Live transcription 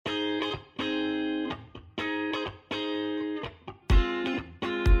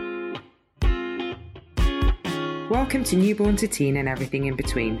Welcome to Newborn to Teen and Everything in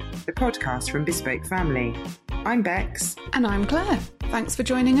Between, the podcast from Bespoke Family. I'm Bex. And I'm Claire. Thanks for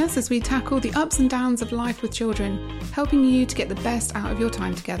joining us as we tackle the ups and downs of life with children, helping you to get the best out of your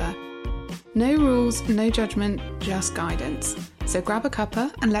time together. No rules, no judgment, just guidance. So grab a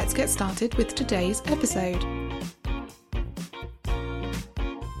cuppa and let's get started with today's episode.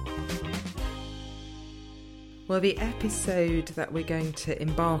 Well, the episode that we're going to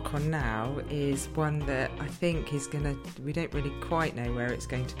embark on now is one that I think we don't really quite know where it's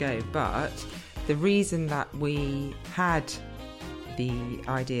going to go, but the reason that we had the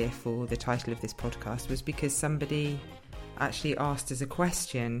idea for the title of this podcast was because somebody actually asked us a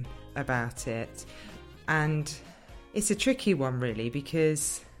question about it, and it's a tricky one really,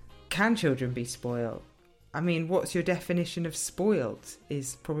 because can children be spoiled? I mean, what's your definition of spoilt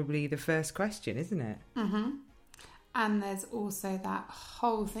is probably the first question, isn't it? Mm-hmm. And there's also that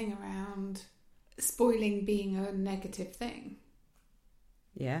whole thing around spoiling being a negative thing.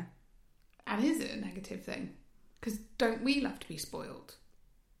 Yeah. And is it a negative thing? Because don't we love to be spoiled?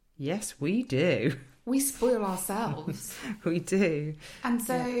 Yes, we do. We spoil ourselves. We do. And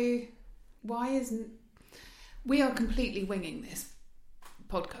so why isn't... We are completely winging this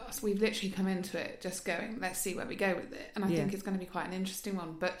podcast. We've literally come into it just going, let's see where we go with it. And I think it's going to be quite an interesting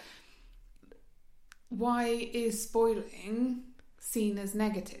one. But why is spoiling seen as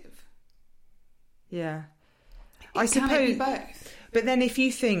negative? Yeah. I suppose. Can it be both? But then if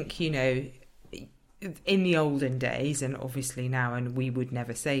you think, in the olden days, and obviously now, and we would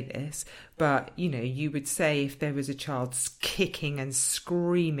never say this, but, you would say if there was a child kicking and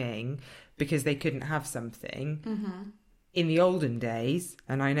screaming because they couldn't have something, in the olden days,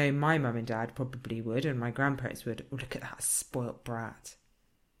 and I know my mum and dad probably would, and my grandparents would, look at that spoilt brat.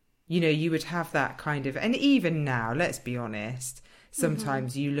 You would have that kind of, and even now, let's be honest,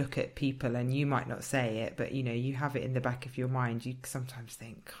 sometimes you look at people and you might not say it, but, you have it in the back of your mind. You sometimes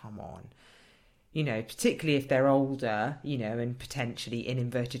think, come on, particularly if they're older, and potentially, in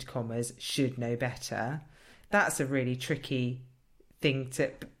inverted commas, should know better. That's a really tricky thing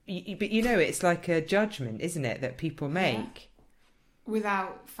but it's like a judgment, isn't it, that people make? Yeah.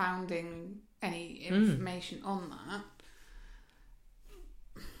 Without founding any information on that.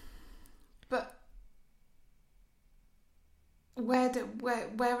 But where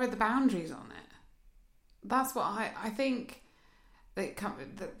are the boundaries on it? That's what I think.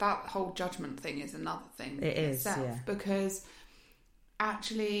 That whole judgment thing is another thing. It is, yeah. Because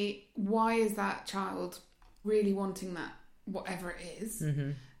actually, why is that child really wanting that, whatever it is?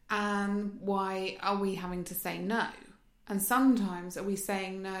 And why are we having to say no? And sometimes are we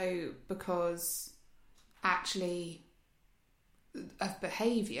saying no because actually of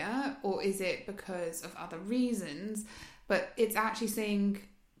behaviour, or is it because of other reasons? But it's actually seeing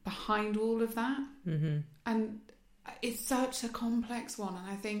behind all of that. And it's such a complex one. And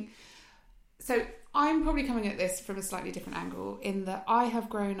I think, so I'm probably coming at this from a slightly different angle, in that I have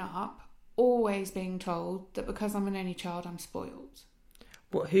grown up always being told that because I'm an only child, I'm spoiled.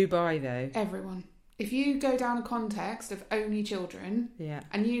 What? Who by though? Everyone. If you go down a context of only children,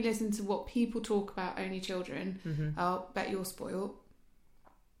 and you listen to what people talk about only children, I'll bet you're spoiled.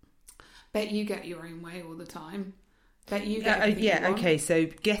 Bet you get your own way all the time. Bet you get everything you want. Okay, so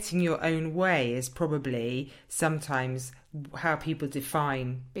getting your own way is probably sometimes how people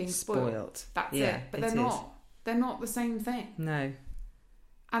define being spoiled. That's it. But they're not. They're not the same thing. No.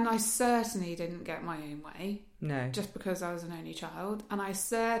 And I certainly didn't get my own way. No. Just because I was an only child. And I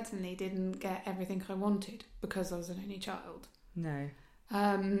certainly didn't get everything I wanted because I was an only child. No.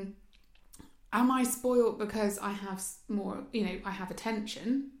 Am I spoiled because I have more, I have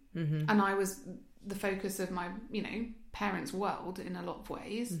attention, and I was the focus of my, parents' world in a lot of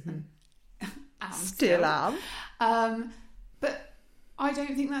ways. And still am. But I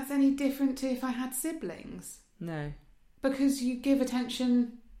don't think that's any different to if I had siblings. No. Because you give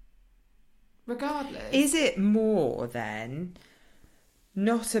attention regardless. Is it more then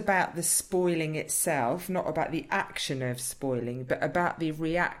not about the spoiling itself, not about the action of spoiling, but about the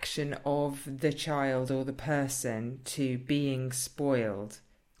reaction of the child or the person to being spoiled?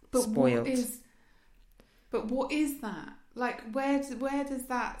 Spoiled. What is that? Like, where does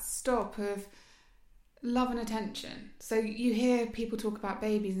that stop of love and attention? So you hear people talk about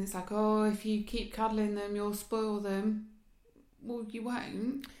babies and it's like, oh, if you keep cuddling them, you'll spoil them. Well, you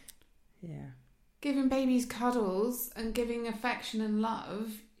won't. Yeah. Giving babies cuddles and giving affection and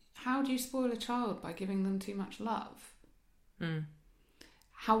love, how do you spoil a child? By giving them too much love.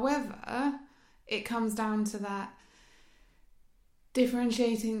 However, it comes down to that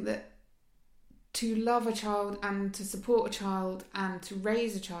differentiating that to love a child and to support a child and to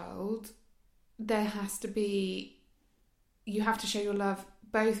raise a child, there has to be you have to show your love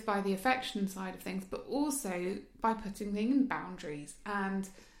both by the affection side of things, but also by putting in boundaries and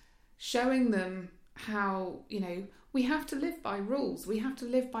showing them how, we have to live by rules. We have to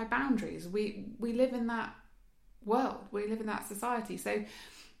live by boundaries. We live in that world. We live in that society. So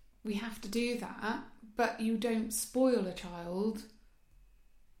we have to do that, but you don't spoil a child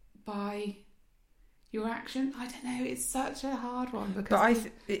by your action. I don't know. It's such a hard one because.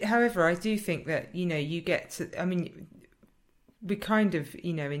 But however, I do think that you get to. I mean, we kind of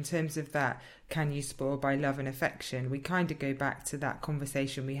in terms of that, can you spoil by love and affection? We kind of go back to that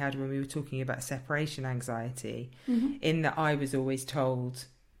conversation we had when we were talking about separation anxiety. Mm-hmm. In that, I was always told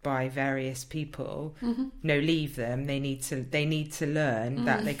by various people, mm-hmm. no, leave them. They need to learn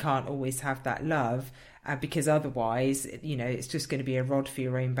that they can't always have that love. Because otherwise, it's just going to be a rod for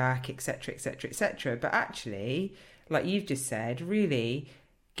your own back, etc., etc., etc. But actually, like you've just said, really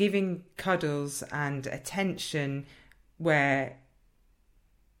giving cuddles and attention where,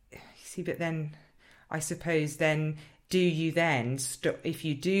 see, but then I suppose then do you then stop if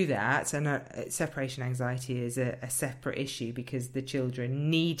you do that? And separation anxiety is a separate issue because the children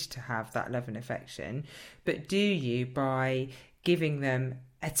need to have that love and affection. But do you, by giving them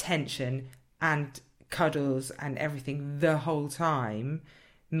attention and cuddles and everything the whole time,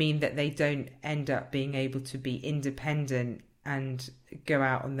 mean that they don't end up being able to be independent and go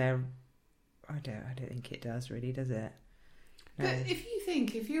out on their... I don't think it does really, does it? No. But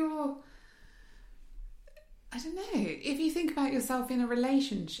if you're... I don't know. If you think about yourself in a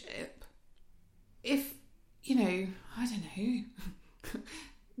relationship, if, I don't know...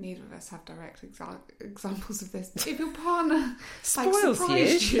 Neither of us have direct examples of this. But if your partner spoils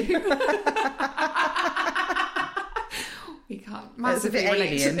surprised you, we can't massively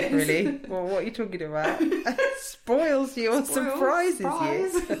relate to this. Really. Well, what are you talking about? Spoils you or surprises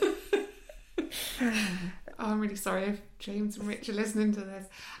you? Oh, I'm really sorry if James and Rich are listening to this.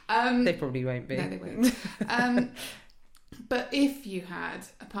 They probably won't be. No, they won't. But if you had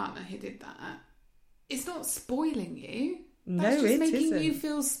a partner who did that, it's not spoiling you. That's just making you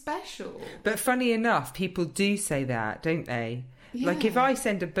feel special. But funny enough, people do say that, don't they? Yeah. Like if I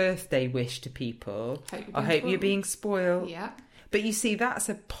send a birthday wish to people, I hope you're being spoiled. Yeah. But you see, that's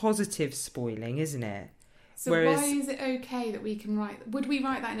a positive spoiling, isn't it? So why is it okay that we can write... Would we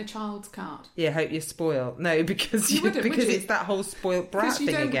write that in a child's card? Yeah, hope you're spoiled. No, because it's that whole spoilt brat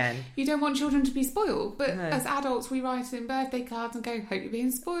thing again. You don't want children to be spoiled, but as adults we write in birthday cards and go, hope you're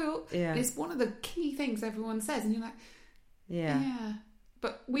being spoiled. Yeah. And it's one of the key things everyone says, and you're like... Yeah,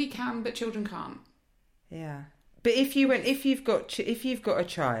 but we can, but children can't. Yeah, but if you've got a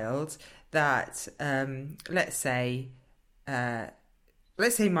child that let's say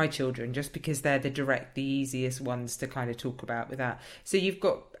my children, just because they're the easiest ones to kind of talk about with that. So you've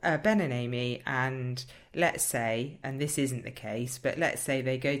got Ben and Amy, and let's say, and this isn't the case, but let's say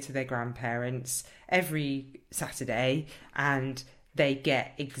they go to their grandparents every Saturday and they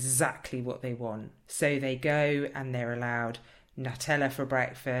get exactly what they want. So they go and they're allowed Nutella for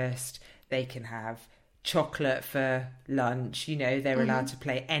breakfast. They can have chocolate for lunch. They're allowed to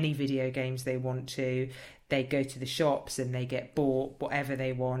play any video games they want to. They go to the shops and they get bought whatever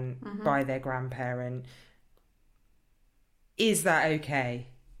they want by their grandparent. Is that okay?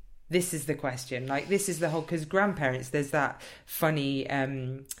 This is the question. Like, this is the whole... Because grandparents, there's that funny...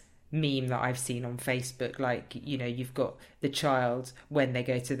 meme that I've seen on Facebook, like, you've got the child when they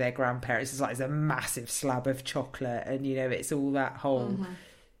go to their grandparents, it's like there's a massive slab of chocolate and it's all that whole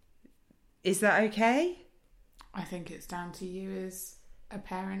Is that okay? I think it's down to you as a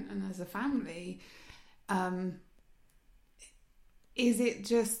parent and as a family. Is it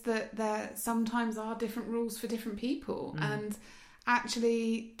just that there sometimes are different rules for different people and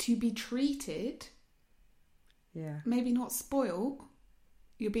actually to be treated maybe not spoiled,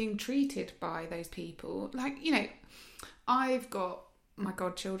 you're being treated by those people. Like, I've got my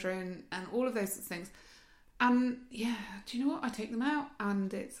godchildren and all of those sorts of things. And do you know what? I take them out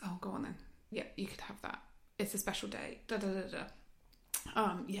and it's, oh, go on then. Yeah, you could have that. It's a special day.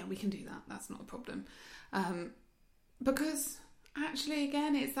 Yeah, we can do that. That's not a problem. Because actually,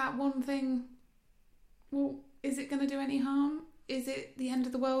 again, it's that one thing. Well, is it going to do any harm? Is it the end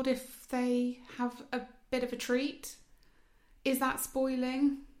of the world if they have a bit of a treat? Is that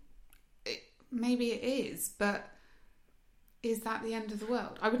spoiling? Maybe it is, but is that the end of the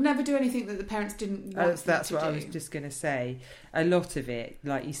world? I would never do anything that the parents didn't want That's to what do. I was just going to say. A lot of it,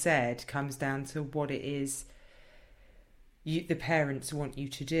 like you said, comes down to what it is the parents want you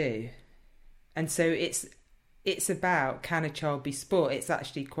to do. And so it's about, can a child be spoiled? It's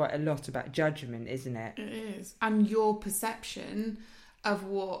actually quite a lot about judgment, isn't it? It is. And your perception of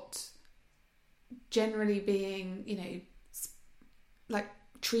what generally being, like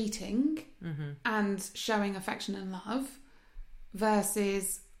treating and showing affection and love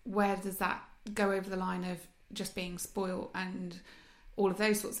versus where does that go over the line of just being spoiled and all of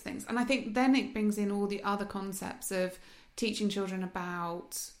those sorts of things. And I think then it brings in all the other concepts of teaching children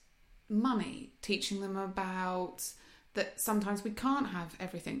about money, teaching them about that sometimes we can't have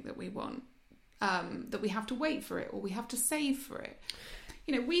everything that we want, that we have to wait for it or we have to save for it.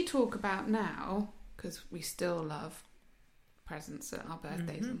 You know, we talk about now, because we still love presents at our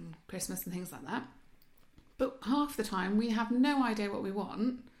birthdays and Christmas and things like that, but half the time we have no idea what we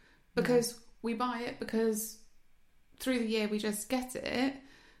want because we buy it because through the year we just get it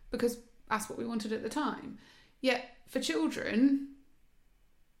because that's what we wanted at the time. Yet for children,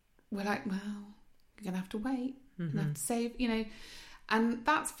 we're like, well, you're going to have to wait, you're going to have to save, you know, and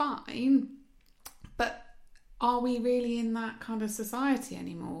that's fine. But are we really in that kind of society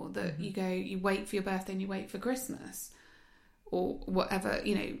anymore that you wait for your birthday and you wait for Christmas or whatever,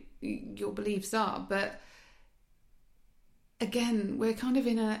 you know, your beliefs are? But again, we're kind of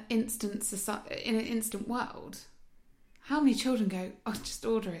in an instant society, in an instant world. How many children go, oh, just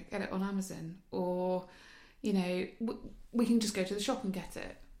order it, get it on Amazon, or, you know, we can just go to the shop and get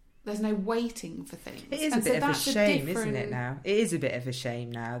it. There's no waiting for things. It is a bit of a shame, isn't it, now? It is a bit of a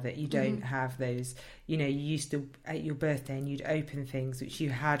shame now that you don't have those, you know, you used to, at your birthday, and you'd open things which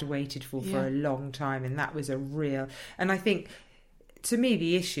you had waited for a long time, and that was a real... And I think, to me,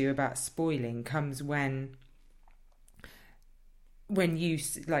 the issue about spoiling comes when you,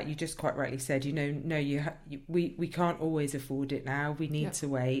 like you just quite rightly said, you know, no, we can't always afford it now, we need to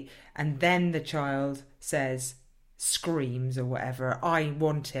wait, and then the child says... screams or whatever, I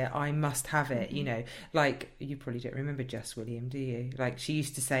want it, I must have it, you know, like you probably don't remember Just William, do you? Like she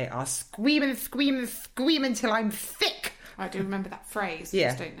used to say, I'll scream and scream and scream until I'm thick. I do remember that phrase. I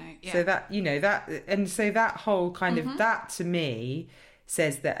just don't know. So that, you know, that, and so that whole kind of, that to me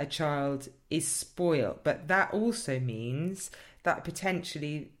says that a child is spoiled, but that also means that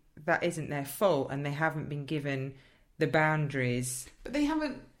potentially that isn't their fault and they haven't been given the boundaries. But they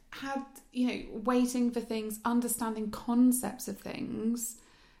haven't had, you know, waiting for things, understanding concepts of things.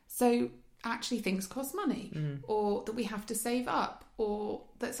 So actually things cost money, or that we have to save up, or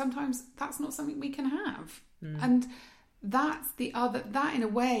that sometimes that's not something we can have. And that's the other, that in a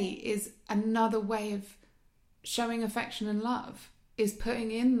way is another way of showing affection and love, is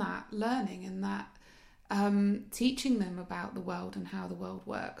putting in that learning and that teaching them about the world and how the world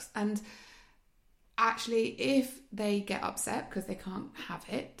works. And actually, if they get upset because they can't have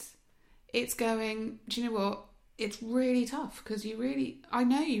it, it's going, do you know what? It's really tough because I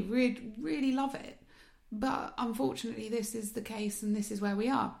know you really, really love it. But unfortunately, this is the case and this is where we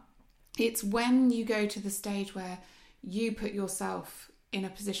are. It's when you go to the stage where you put yourself in a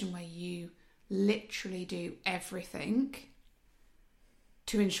position where you literally do everything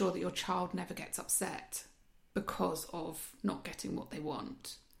to ensure that your child never gets upset because of not getting what they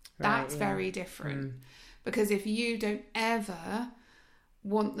want. That's very different. Because if you don't ever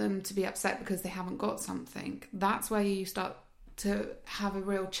want them to be upset because they haven't got something, that's where you start to have a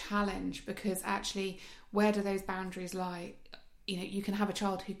real challenge, because actually, where do those boundaries lie? You know, you can have a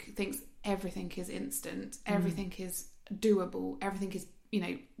child who thinks everything is instant, everything is doable, everything is, you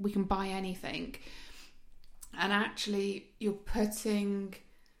know, we can buy anything. And actually, you're putting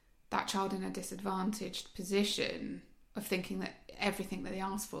that child in a disadvantaged position of thinking that everything that they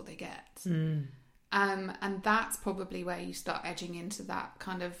ask for, they get. And that's probably where you start edging into that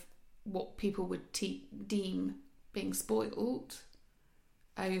kind of what people would deem being spoilt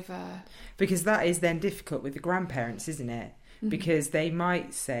over. Because that is then difficult with the grandparents, isn't it? Because they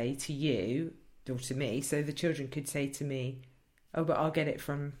might say to you, or to me, so the children could say to me, oh, but I'll get it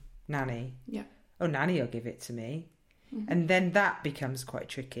from Nanny. Yeah. Oh, Nanny will give it to me. And then that becomes quite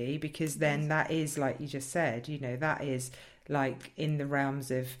tricky, because then that is, like you just said, you know, that is like in the realms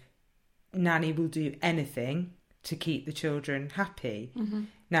of Nanny will do anything to keep the children happy.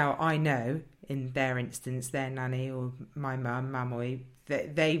 Now, I know in their instance, their nanny or my mum, Mamoy,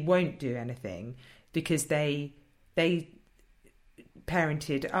 that they won't do anything because they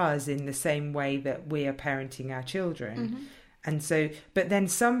parented us in the same way that we are parenting our children. And so, but then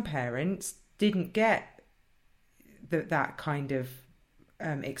some parents didn't get that kind of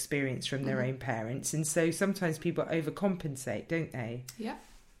experience from their own parents, and so sometimes people overcompensate, don't they? Yeah.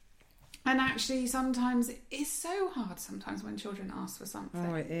 And actually, sometimes it's so hard sometimes when children ask for something.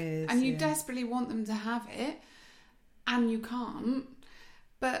 Oh, it is. And you desperately want them to have it, and you can't.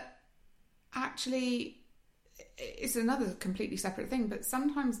 But actually, it's another completely separate thing. But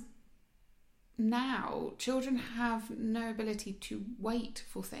sometimes now, children have no ability to wait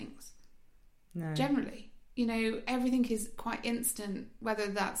for things. No. Generally. you know, everything is quite instant, whether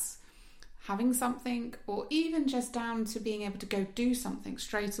that's having something or even just down to being able to go do something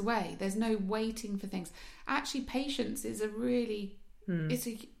straight away. There's no waiting for things. Actually, patience is a really, it's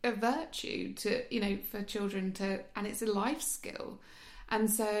a virtue to, you know, for children to, and it's a life skill. And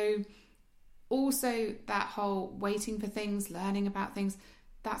so also that whole waiting for things, learning about things,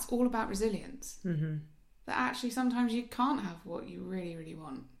 that's all about resilience. Mm-hmm. That actually sometimes you can't have what you really, really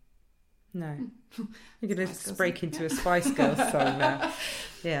want. No. You're going to break into a Spice Girls song now.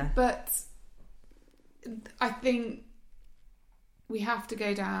 Yeah. But I think we have to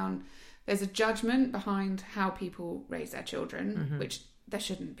go down. There's a judgment behind how people raise their children, which there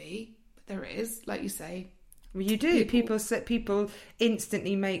shouldn't be, but there is, like you say. Well, you do. People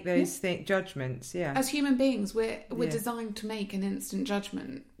instantly make those judgments. Yeah. As human beings, we're designed to make an instant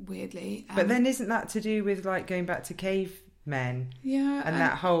judgment. Weirdly, but then isn't that to do with like going back to cavemen? Yeah, and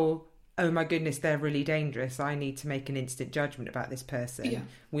that whole, oh my goodness, they're really dangerous, I need to make an instant judgment about this person. Yeah.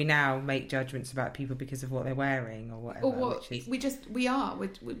 We now make judgments about people because of what they're wearing or whatever. Or what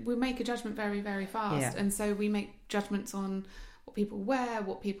we make a judgment very, very fast, and so we make judgments on what people wear,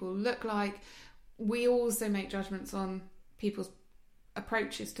 what people look like. We also make judgments on people's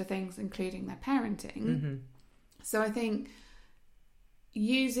approaches to things, including their parenting. Mm-hmm. So I think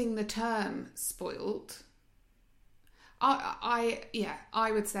using the term spoilt, I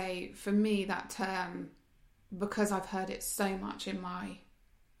would say for me that term, because I've heard it so much in my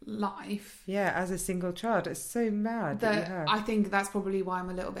life. Yeah, as a single child, it's so mad that you have. I think that's probably why I'm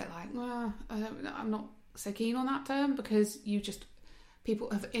a little bit like, well, I'm not so keen on that term, because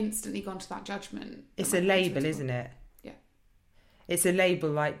people have instantly gone to that judgment. It's a label, isn't it? Yeah. It's a label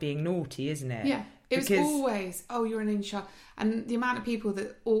like being naughty, isn't it? Yeah. It was always, oh, you're an only child. And the amount of people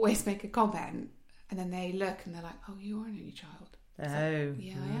that always make a comment and then they look and they're like, oh, you are an only child.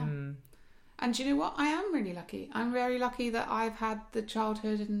 Yeah, I am. And do you know what? I am really lucky. I'm very lucky that I've had the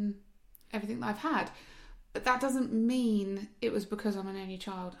childhood and everything that I've had. But that doesn't mean it was because I'm an only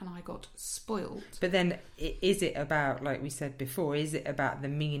child and I got spoilt. But then is it about, like we said before, is it about the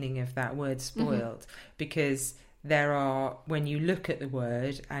meaning of that word spoilt? Mm-hmm. Because there are, when you look at the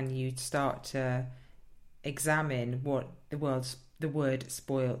word and you start to examine what the word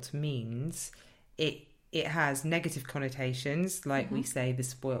spoilt means, it has negative connotations, like we say the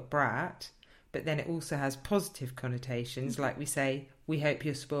spoilt brat, but then it also has positive connotations, like we say, we hope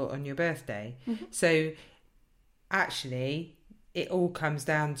you're spoilt on your birthday. Mm-hmm. So actually, it all comes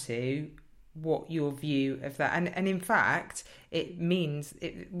down to what your view of that, and in fact, it means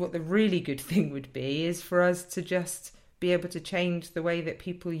what the really good thing would be is for us to just be able to change the way that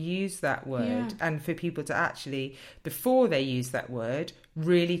people use that word, and for people to actually, before they use that word,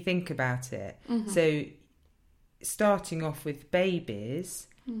 really think about it. Mm-hmm. So, starting off with babies,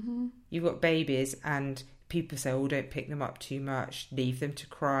 you've got babies, and people say, "Oh, don't pick them up too much. Leave them to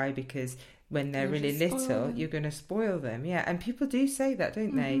cry because." When they're really little, you're going to spoil them. Yeah, and people do say that,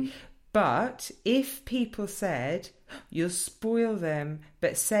 don't they? But if people said, you'll spoil them,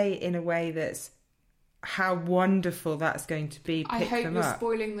 but say it in a way that's how wonderful that's going to be, I hope you're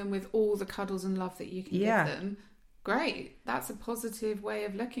spoiling them with all the cuddles and love that you can give them. Great. That's a positive way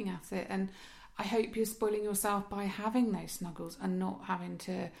of looking at it. And I hope you're spoiling yourself by having those snuggles and not having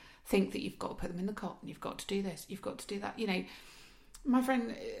to think that you've got to put them in the cot and you've got to do this, you've got to do that. You know, my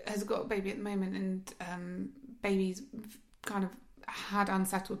friend has got a baby at the moment, and baby's kind of had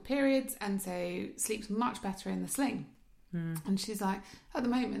unsettled periods, and so sleeps much better in the sling. And she's like, at the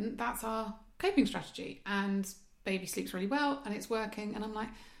moment, that's our coping strategy, and baby sleeps really well, and it's working. And I'm like,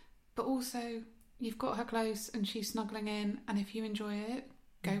 but also you've got her close, and she's snuggling in, and if you enjoy it,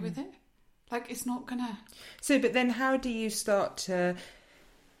 go with it. Like, it's not gonna. So, but then how do you start to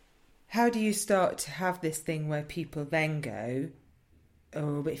have this thing where people then go,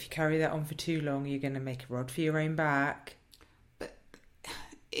 oh, but if you carry that on for too long, you're going to make a rod for your own back. But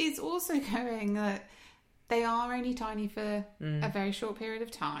it's also going that they are only tiny for a very short period of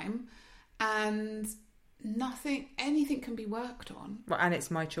time, and anything can be worked on. Well, and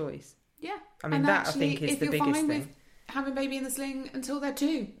it's my choice. Yeah. I mean, that actually, I think is the biggest thing. If you're fine with having baby in the sling until they're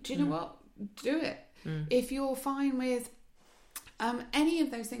 2, do you know what? Do it. If you're fine with any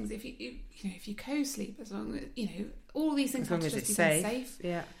of those things, if you co-sleep, as long as, you know, all these things have to just be safe.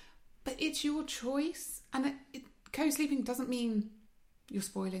 Yeah. But it's your choice. And co-sleeping doesn't mean you're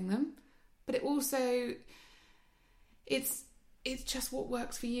spoiling them. But it also, it's just what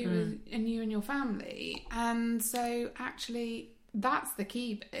works for you and you and your family. And so actually, that's the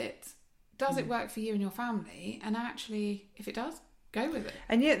key bit. Does it work for you and your family? And actually, if it does, go with it.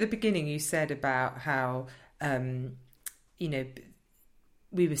 And yet at the beginning you said about how, you know,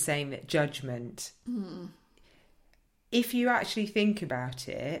 we were saying that judgment if you actually think about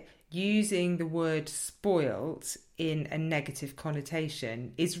it, using the word spoilt in a negative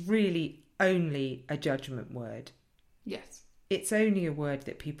connotation is really only a judgment word. Yes. It's only a word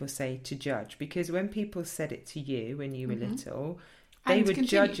that people say to judge, because when people said it to you when you were little, they were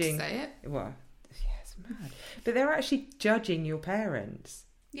judging. To say it. Well, yeah, it's mad. But they're actually judging your parents.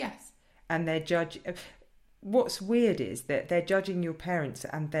 Yes. And what's weird is that they're judging your parents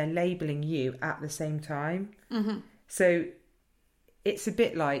and they're labelling you at the same time. Mm-hmm. So it's a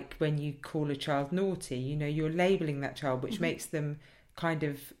bit like when you call a child naughty, you know, you're labelling that child, which makes them kind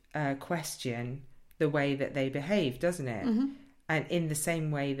of question the way that they behave, doesn't it? Mm-hmm. And in the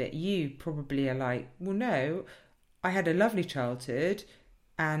same way that you probably are like, well, no, I had a lovely childhood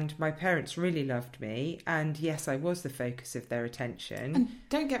and my parents really loved me. And yes, I was the focus of their attention. And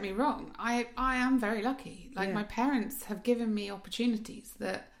don't get me wrong, I am very lucky. Like, my parents have given me opportunities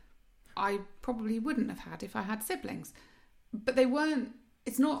that I probably wouldn't have had if I had siblings. But they weren't,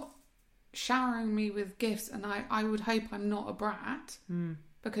 it's not showering me with gifts, and I would hope I'm not a brat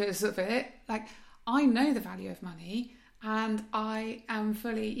because of it. Like, I know the value of money, and I am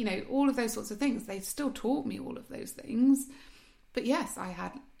fully, you know, all of those sorts of things. They've still taught me all of those things. But yes, I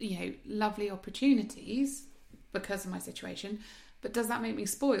had, you know, lovely opportunities because of my situation. But does that make me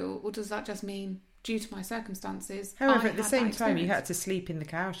spoiled, or does that just mean due to my circumstances? However, at the same time, you had to sleep in the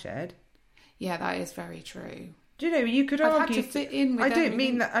cowshed. Yeah, that is very true. Do you know, you could argue... I've had to fit in with I don't everything.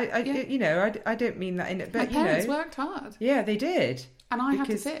 mean that... You know, I don't mean that in it, but, my parents worked hard. Yeah, they did. And I had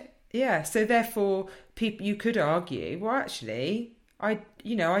to fit. Yeah, so therefore, you could argue, well, actually,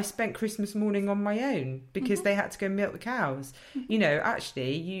 I spent Christmas morning on my own because they had to go milk the cows. You know,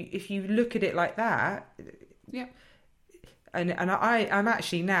 actually, if you look at it like that... Yeah. And I'm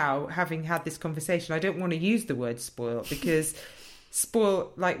actually now, having had this conversation, I don't want to use the word spoiled because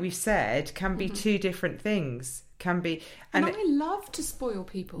spoil, like we've said, can be two different things. Can be... And I love to spoil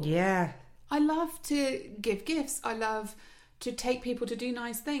people. Yeah. I love to give gifts. I love to take people to do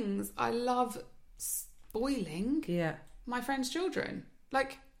nice things. I love spoiling my friends' children.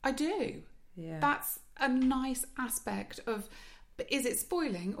 Like, I do. Yeah. That's a nice aspect of... But is it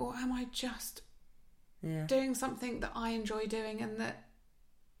spoiling, or am I just doing something that I enjoy doing and that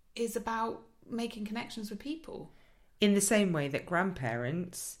is about making connections with people? In the same way that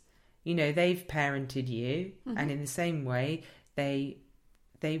grandparents, you know, they've parented you, and in the same way they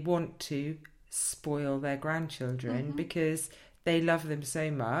want to spoil their grandchildren because they love them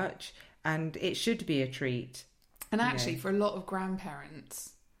so much, and it should be a treat. And actually, for a lot of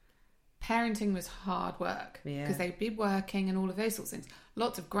grandparents, parenting was hard work because they'd be working and all of those sorts of things.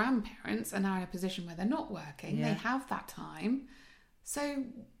 Lots of grandparents are now in a position where they're not working. They have that time. So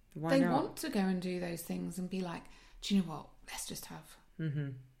they want to go and do those things and be like, do you know what? Let's just have,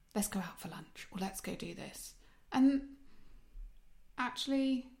 let's go out for lunch, or let's go do this. And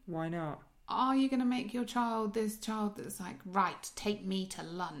actually... Why not? Are you going to make your child this child that's like, right, take me to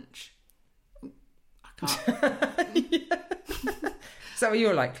lunch? I can't. Is that what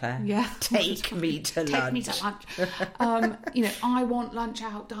you're like, Claire? Yeah. Take me to lunch. Take me to lunch. You know, I want lunch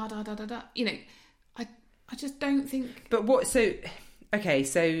out, da, da, da, da, da. You know, I just don't think... But what... So, okay,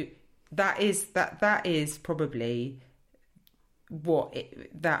 so that is probably...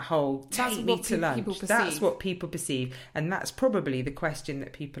 that whole take me to lunch, that's what people perceive, and that's probably the question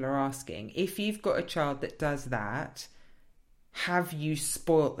that people are asking. If you've got a child that does that, have you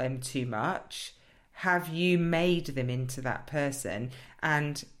spoilt them too much? Have you made them into that person?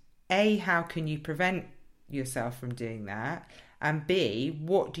 And A, how can you prevent yourself from doing that? And B,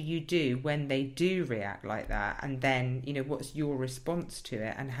 what do you do when they do react like that? And then, you know, what's your response to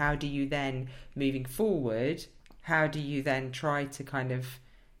it? And how do you then, moving forward, how do you then try to kind of...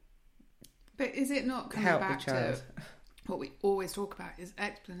 But is it not coming back to what we always talk about is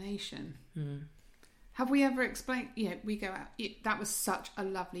explanation? Have we ever explained... You know, we go out... That was such a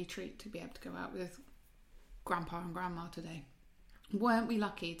lovely treat to be able to go out with Grandpa and Grandma today. Weren't we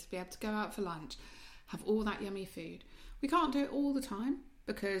lucky to be able to go out for lunch, have all that yummy food? We can't do it all the time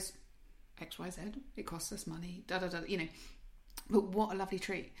because XYZ, it costs us money, da-da-da, you know. But what a lovely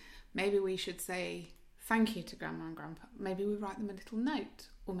treat. Maybe we should say... thank you to Grandma and Grandpa. Maybe we write them a little note,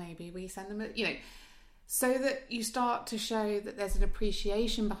 or maybe we send them you know, so that you start to show that there's an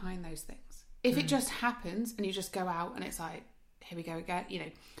appreciation behind those things. If it just happens and you just go out and it's like, here we go again, you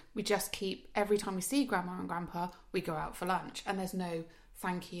know, we just keep, every time we see Grandma and Grandpa, we go out for lunch, and there's no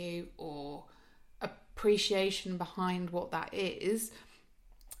thank you or appreciation behind what that is.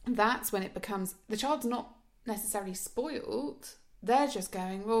 That's when it becomes, the child's not necessarily spoiled, they're just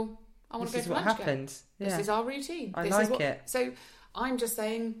going, well, I want to go for lunch again. This is our routine. I like it. So I'm just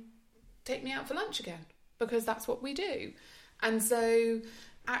saying, take me out for lunch again. because that's what we do. And so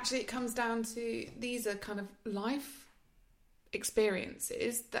actually it comes down to, these are kind of life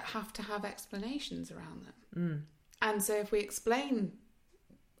experiences that have to have explanations around them. And so if we explain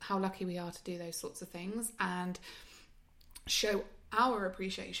how lucky we are to do those sorts of things and show our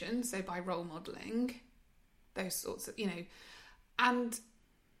appreciation, so by role modelling those sorts of, and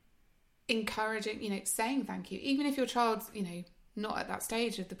encouraging, saying thank you, even if your child's, not at that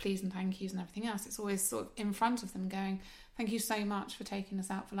stage of the please and thank yous and everything else, it's always sort of in front of them going, thank you so much for taking us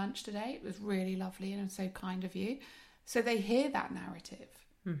out for lunch today. It was really lovely and so kind of you. So they hear that narrative.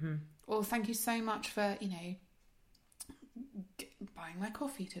 Or thank you so much for, buying my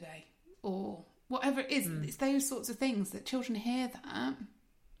coffee today, or whatever it is. It's those sorts of things that children hear that.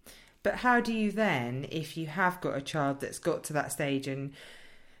 But how do you then, if you have got a child that's got to that stage and,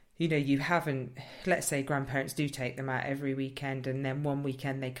 you haven't, let's say grandparents do take them out every weekend and then one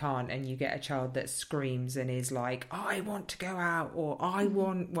weekend they can't, and you get a child that screams and is like, I want to go out, or I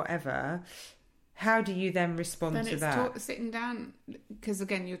want whatever, how do you then respond to that? Then it's sitting down, because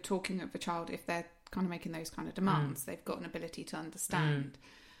again, you're talking of a child, if they're kind of making those kind of demands, they've got an ability to understand.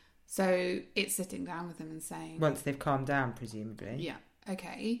 So it's sitting down with them and saying, once they've calmed down, presumably. Yeah.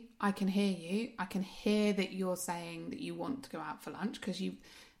 Okay, I can hear you. I can hear that you're saying that you want to go out for lunch, because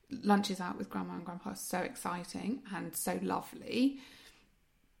lunches out with grandma and grandpa are so exciting and so lovely.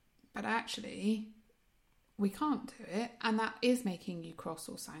 But actually, we can't do it. And that is making you cross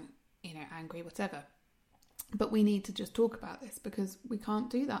or angry, whatever. But we need to just talk about this, because we can't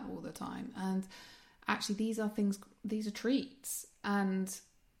do that all the time. And actually, these are treats. And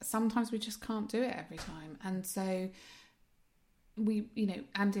sometimes we just can't do it every time. And so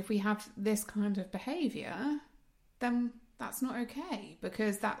and if we have this kind of behaviour, then that's not okay,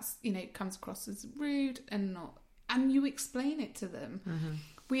 because that's, it comes across as rude and not, and you explain it to them.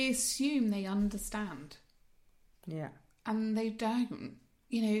 We assume they understand. Yeah. And they don't.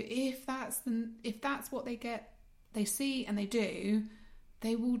 If that's what they see and they do,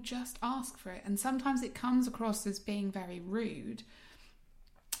 they will just ask for it. And sometimes it comes across as being very rude,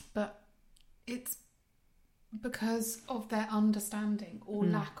 but it's because of their understanding or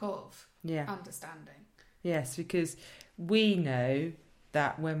lack of understanding. Yes, because we know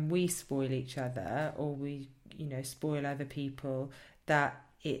that when we spoil each other, or we, spoil other people, that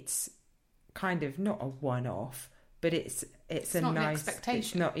it's kind of not a one-off, but it's a not nice an expectation.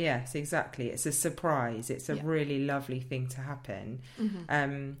 It's not. Yes, exactly. It's a surprise. It's a really lovely thing to happen,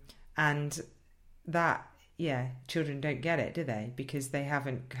 and that. Yeah, children don't get it, do they? Because they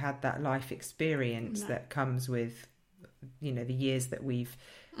haven't had that life experience that comes with, the years that we've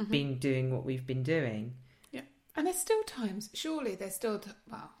been doing what we've been doing. Yeah, and there's still times. Surely there's still.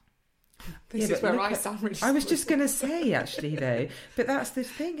 This is where I sound really. I was just going to say, actually, though, but that's the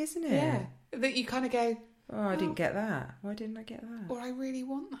thing, isn't it? Yeah, that you kind of go, oh, I didn't get that. Why didn't I get that? Or I really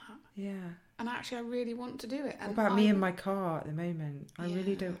want that. Yeah. And actually, I really want to do it. And what about me and my car at the moment? I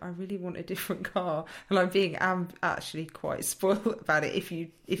really don't. I really want a different car, and I'm being actually quite spoiled about it. If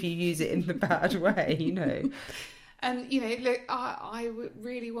you use it in the bad way, And look, I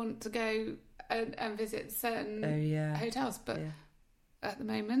really want to go and visit certain hotels, but at the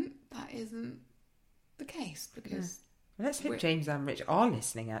moment that isn't the case, because. Well, let's hope James and Rich are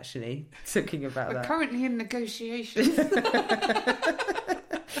listening. Actually, talking about that, we're currently in negotiations.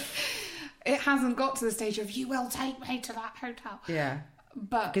 It hasn't got to the stage of, you will take me to that hotel. Yeah.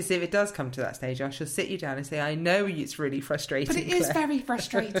 But because if it does come to that stage, I shall sit you down and say, I know it's really frustrating. But it is very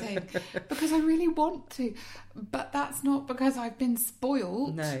frustrating, because I really want to. But that's not because I've been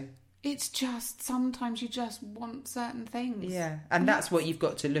spoiled. No. It's just sometimes you just want certain things. Yeah. And that's what you've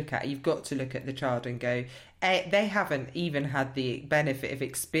got to look at. You've got to look at the child and go, they haven't even had the benefit of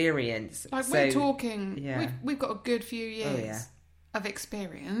experience. Like, we're talking, we've got a good few years. Of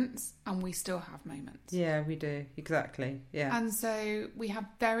experience, and we still have moments. Yeah, we do. Exactly. Yeah. And so we have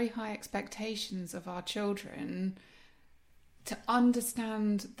very high expectations of our children to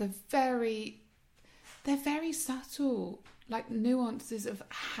understand they're very subtle, like, nuances of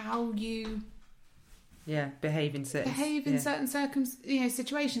how you behave in certain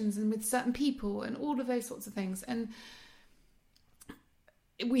situations and with certain people and all of those sorts of things. And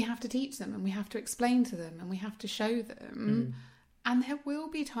we have to teach them, and we have to explain to them, and we have to show them. And there will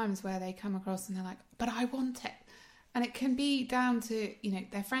be times where they come across and they're like, but I want it. And it can be down to,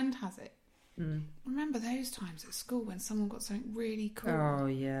 their friend has it. Remember those times at school when someone got something really cool? Oh,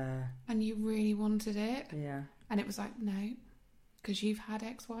 yeah. And you really wanted it? Yeah. And it was like, no, because you've had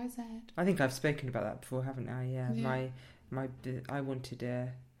X, Y, Z. I think I've spoken about that before, haven't I? Yeah. I wanted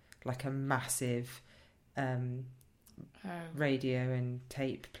a massive radio and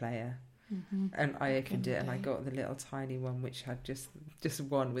tape player. And I opened it and I got the little tiny one which had just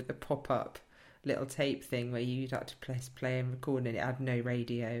one with the pop-up little tape thing where you'd have to play and record, and it had no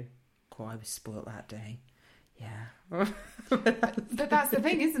radio. Oh, I was spoilt that day. Yeah. But that's the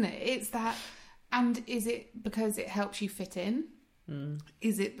thing, isn't it? It's that. And is it because it helps you fit in?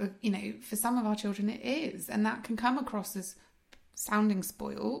 Is it, for some of our children it is, and that can come across as sounding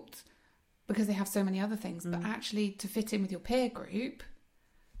spoilt because they have so many other things, but actually to fit in with your peer group,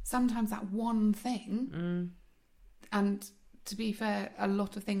 sometimes that one thing, and to be fair, a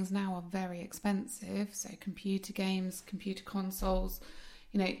lot of things now are very expensive, so computer games, computer consoles,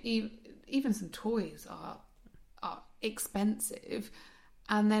 even some toys are expensive,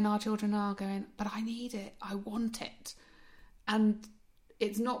 and then our children are going, but I need it, I want it. And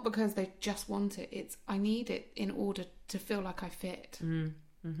it's not because they just want it, it's I need it in order to feel like I fit.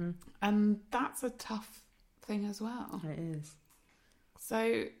 And that's a tough thing as well. It is.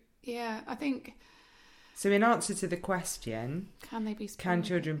 So, yeah, I think... So in answer to the question... Can they be spoiled? Can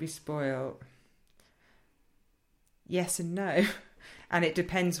children be spoiled? Yes and no. And it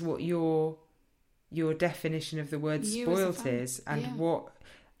depends what your definition of the word spoilt is, and what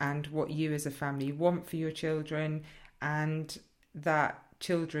you as a family want for your children, and that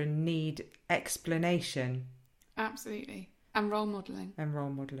children need explanation. Absolutely. And role modelling.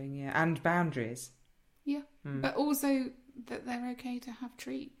 Yeah. And boundaries. Yeah. But also that they're okay to have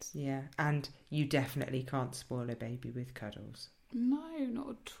treats. Yeah. And you definitely can't spoil a baby with cuddles. No, not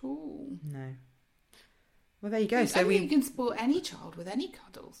at all. No. Well, there you go. I think you can spoil any child with any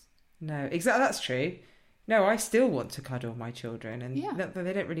cuddles. No, exactly. That's true. No, I still want to cuddle my children, and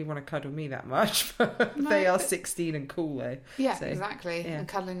they don't really want to cuddle me that much, but they are 16 and cool though. Yeah, so, exactly. Yeah. And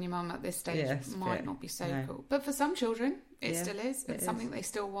cuddling your mum at this stage might not be so cool. But for some children, it still is. It's something they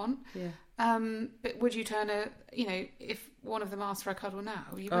still want. Yeah. But would you turn if one of them asked for a cuddle now,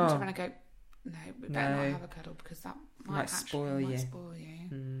 you wouldn't turn and go, no, we better not have a cuddle because that might spoil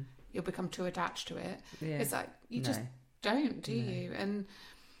you. You'll become too attached to it. Yeah. It's like, you just don't, do you? And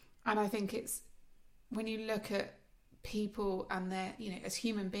I think it's, when you look at people and their, as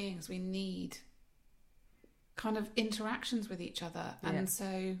human beings, we need kind of interactions with each other. Yeah. And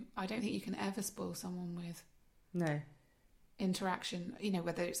so I don't think you can ever spoil someone with interaction,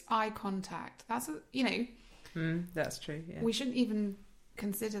 whether it's eye contact. That's, that's true. Yeah. We shouldn't even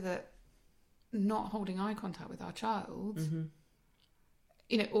consider that not holding eye contact with our child,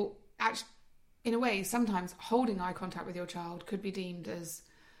 or actually, in a way, sometimes holding eye contact with your child could be deemed as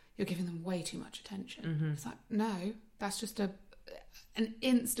you're giving them way too much attention. It's like, no, that's just an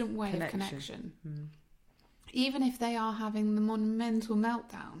instant way of connection. Even if they are having the monumental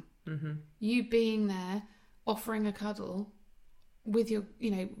meltdown, you being there, offering a cuddle with your,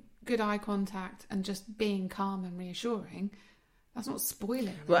 good eye contact and just being calm and reassuring, that's not spoiling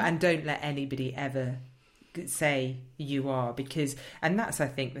them. Well, and don't let anybody ever say you are, and that's, I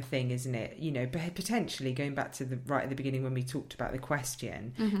think, the thing, isn't it? Potentially going back to right at the beginning when we talked about the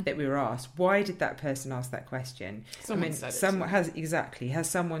question that we were asked, why did that person ask that question? Has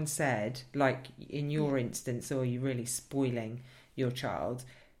someone said, like in your instance, or are you really spoiling your child?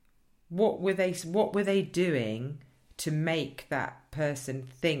 What were they doing to make that person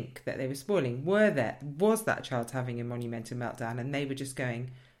think that they were spoiling? Was that child having a monumental meltdown and they were just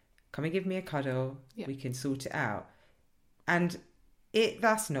going, come and give me a cuddle, we can sort it out? And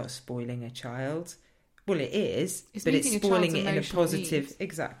that's not spoiling a child. Well, it is, but it's spoiling it in a positive... Needs.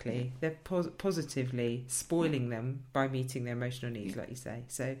 Exactly. Yeah. They're positively spoiling them by meeting their emotional needs, like you say.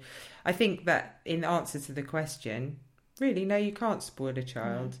 So I think that in answer to the question, really, no, you can't spoil a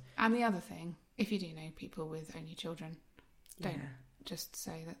child. And the other thing, if you do know people with only children, don't just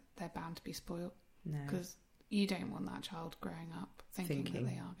say that they're bound to be spoiled. No. Because you don't want that child growing up thinking that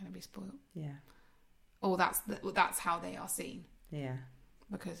they are going to be spoiled. Yeah. Or that's how they are seen. Yeah.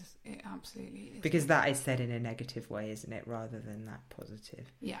 Because it absolutely is. Because that is said in a negative way, isn't it, rather than that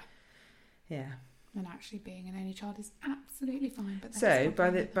positive. Yeah. Yeah. And actually being an only child is absolutely fine. But so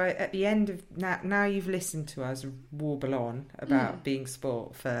at the end of now you've listened to us warble on about being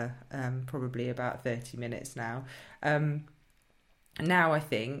spoilt for probably about 30 minutes now. Now I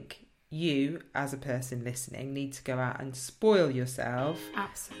think you, as a person listening, need to go out and spoil yourself.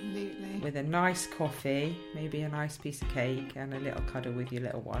 Absolutely. With a nice coffee, maybe a nice piece of cake, and a little cuddle with your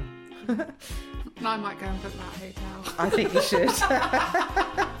little one. And I might go and book that hotel. I think you should.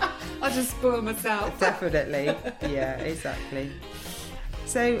 I'll just spoil myself. Definitely. Yeah, exactly.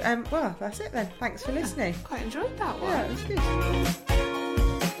 So, well, that's it then. Thanks for listening. I quite enjoyed that one. Yeah, it was good.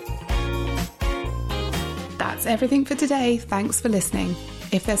 That's everything for today. Thanks for listening.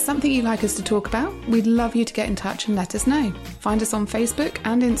 If there's something you'd like us to talk about, we'd love you to get in touch and let us know. Find us on Facebook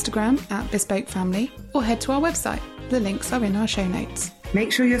and Instagram at Bespoke Family, or head to our website. The links are in our show notes.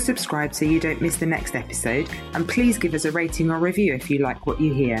 Make sure you're subscribed so you don't miss the next episode, and please give us a rating or review if you like what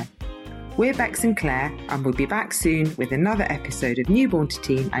you hear. We're Bex and Claire, and we'll be back soon with another episode of Newborn to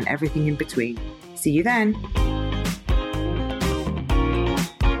Teen and everything in between. See you then.